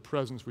 that in your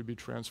presence we'd be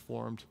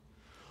transformed.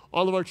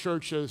 All of our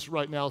churches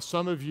right now,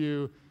 some of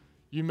you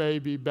may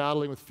be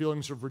battling with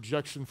feelings of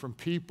rejection from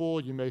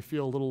people. You may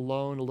feel a little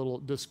alone, a little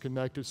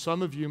disconnected.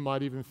 Some of you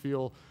might even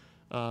feel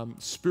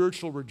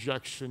spiritual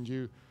rejection.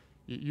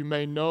 You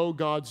may know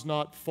God's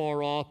not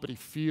far off, but he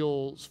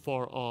feels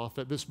far off.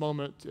 At this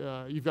moment,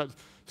 you've got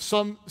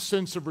some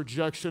sense of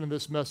rejection, and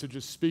this message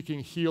is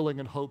speaking healing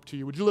and hope to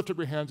you. Would you lift up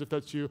your hands if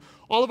that's you?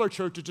 All of our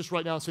churches just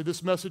right now say,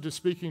 this message is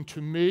speaking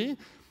to me,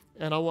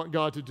 and I want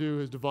God to do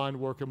his divine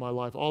work in my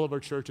life. All of our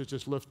churches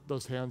just lift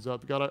those hands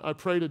up. God, I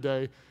pray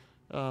today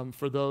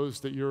for those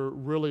that you're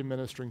really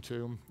ministering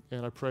to,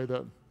 and I pray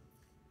that,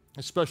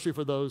 especially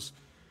for those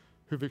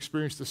who've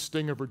experienced the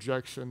sting of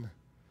rejection,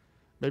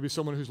 maybe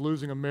someone who's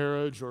losing a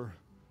marriage or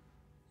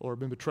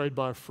been betrayed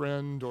by a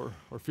friend or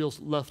feels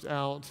left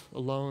out,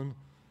 alone,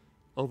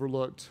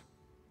 overlooked.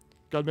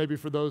 God, maybe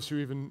for those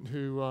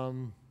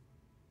who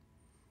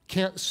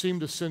can't seem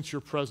to sense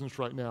your presence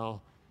right now.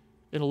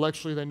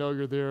 Intellectually, they know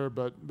you're there,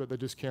 but they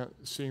just can't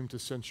seem to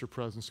sense your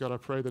presence. God, I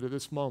pray that at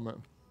this moment,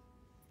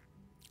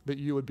 that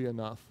you would be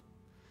enough.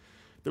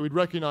 That we'd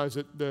recognize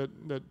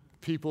that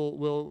people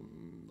will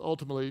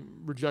ultimately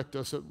reject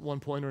us at one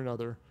point or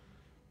another,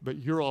 but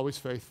you're always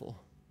faithful.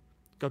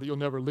 God, that you'll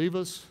never leave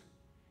us,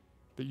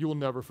 that you will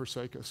never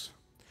forsake us.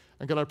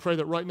 And God, I pray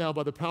that right now,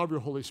 by the power of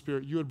your Holy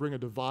Spirit, you would bring a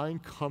divine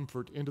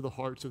comfort into the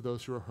hearts of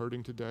those who are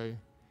hurting today.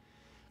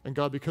 And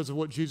God, because of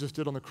what Jesus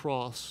did on the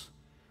cross,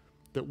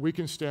 that we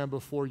can stand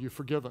before you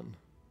forgiven,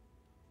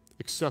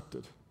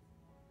 accepted,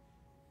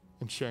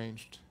 and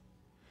changed.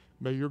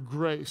 May your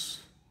grace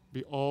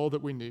be all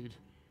that we need.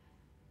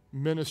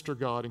 Minister,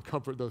 God, and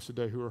comfort those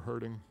today who are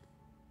hurting.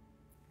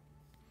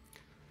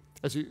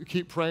 As you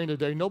keep praying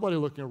today, nobody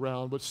looking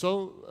around, what's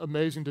so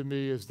amazing to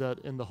me is that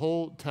in the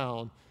whole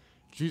town,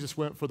 Jesus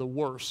went for the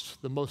worst,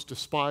 the most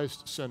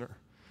despised sinner.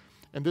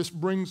 And this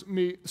brings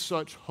me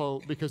such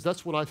hope, because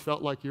that's what I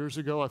felt like years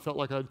ago. I felt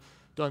like I'd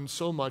done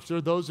so much. There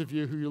are those of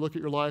you who you look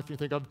at your life and you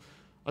think,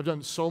 I've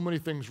done so many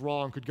things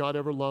wrong. Could God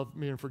ever love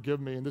me and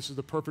forgive me? And this is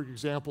the perfect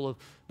example of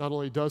not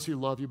only does he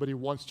love you, but he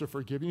wants to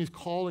forgive you. He's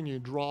calling you,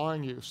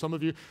 drawing you. Some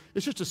of you,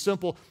 it's just a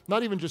simple,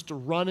 not even just a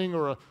running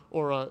or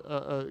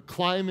a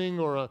climbing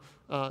or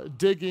a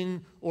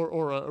digging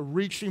or a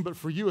reaching, but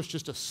for you it's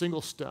just a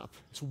single step.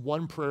 It's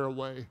one prayer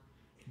away.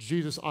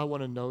 Jesus, I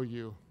want to know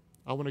you.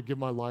 I want to give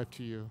my life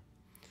to you.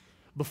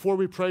 Before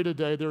we pray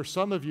today, there are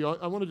some of you,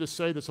 I wanted to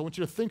say this, I want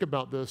you to think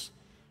about this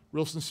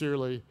real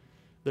sincerely,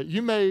 that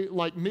you may,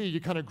 like me, you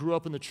kind of grew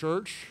up in the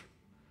church,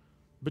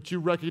 but you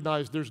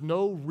recognize there's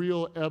no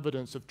real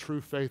evidence of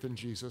true faith in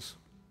Jesus.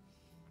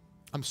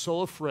 I'm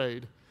so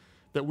afraid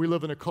that we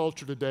live in a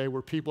culture today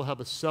where people have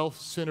a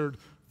self-centered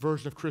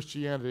version of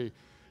Christianity.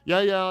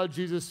 Yeah,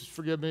 Jesus,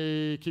 forgive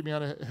me, keep me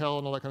out of hell,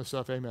 and all that kind of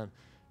stuff, amen.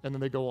 And then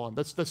they go on.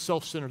 That's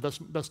self-centered.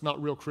 That's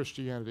not real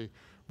Christianity.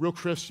 Real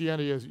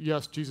Christianity is,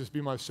 yes, Jesus,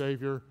 be my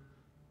Savior,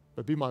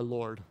 but be my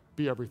Lord,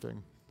 be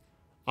everything.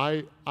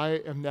 I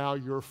am now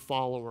your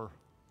follower.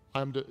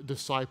 I'm a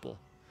disciple.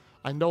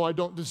 I know I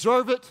don't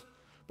deserve it,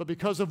 but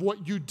because of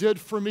what you did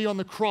for me on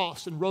the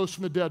cross and rose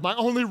from the dead, my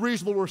only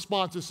reasonable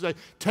response is to say,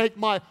 take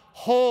my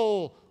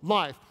whole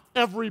life,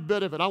 every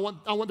bit of it. I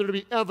want there to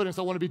be evidence.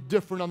 I want to be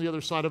different on the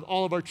other side of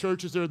all of our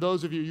churches. There are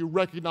those of you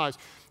recognize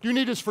you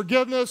need his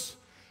forgiveness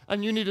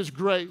and you need his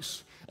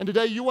grace. And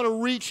today you want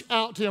to reach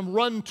out to him,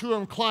 run to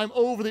him, climb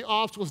over the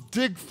obstacles,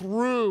 dig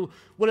through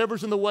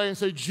whatever's in the way and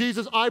say,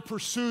 Jesus, I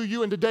pursue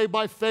you, and today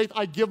by faith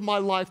I give my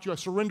life to you. I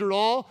surrender it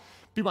all.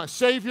 Be my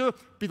Savior.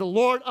 Be the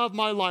Lord of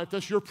my life.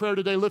 That's your prayer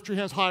today. Lift your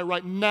hands high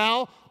right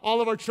now,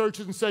 all of our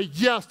churches, and say,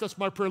 yes, that's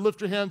my prayer.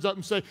 Lift your hands up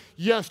and say,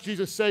 yes,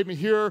 Jesus, save me.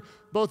 Here,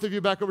 both of you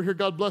back over here.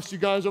 God bless you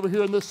guys over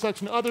here in this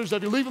section. Others,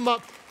 if you leave them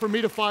up for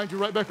me to find you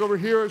right back over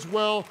here as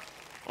well.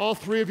 All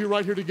three of you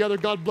right here together.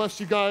 God bless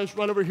you guys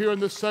right over here in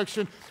this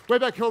section. Way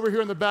back over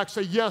here in the back,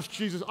 say, yes,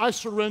 Jesus, I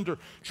surrender.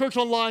 Church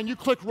Online, you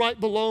click right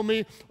below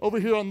me over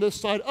here on this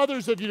side.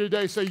 Others of you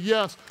today say,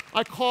 yes,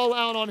 I call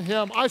out on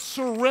him. I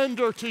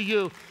surrender to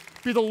you.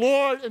 Be the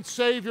Lord and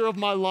Savior of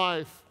my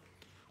life.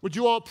 Would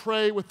you all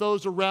pray with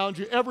those around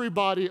you?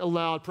 Everybody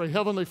aloud, pray,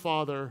 Heavenly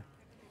Father,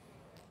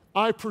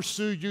 I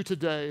pursue you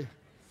today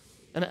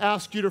and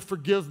ask you to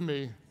forgive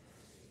me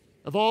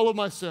of all of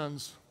my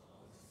sins.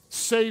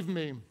 Save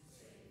me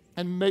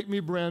and make me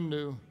brand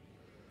new.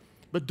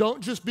 But don't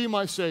just be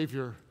my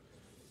Savior.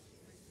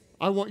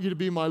 I want you to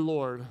be my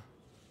Lord.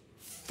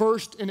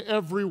 First in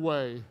every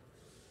way,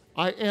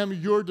 I am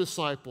your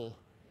disciple,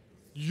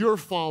 your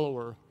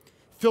follower.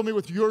 Fill me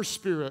with your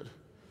Spirit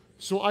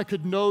so I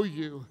could know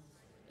you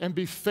and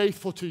be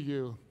faithful to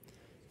you.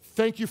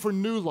 Thank you for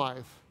new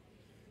life.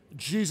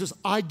 Jesus,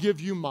 I give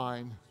you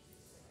mine.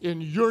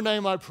 In your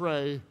name I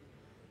pray.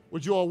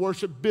 Would you all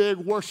worship big,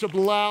 worship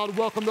loud,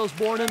 welcome those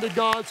born into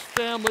God's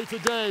family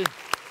today.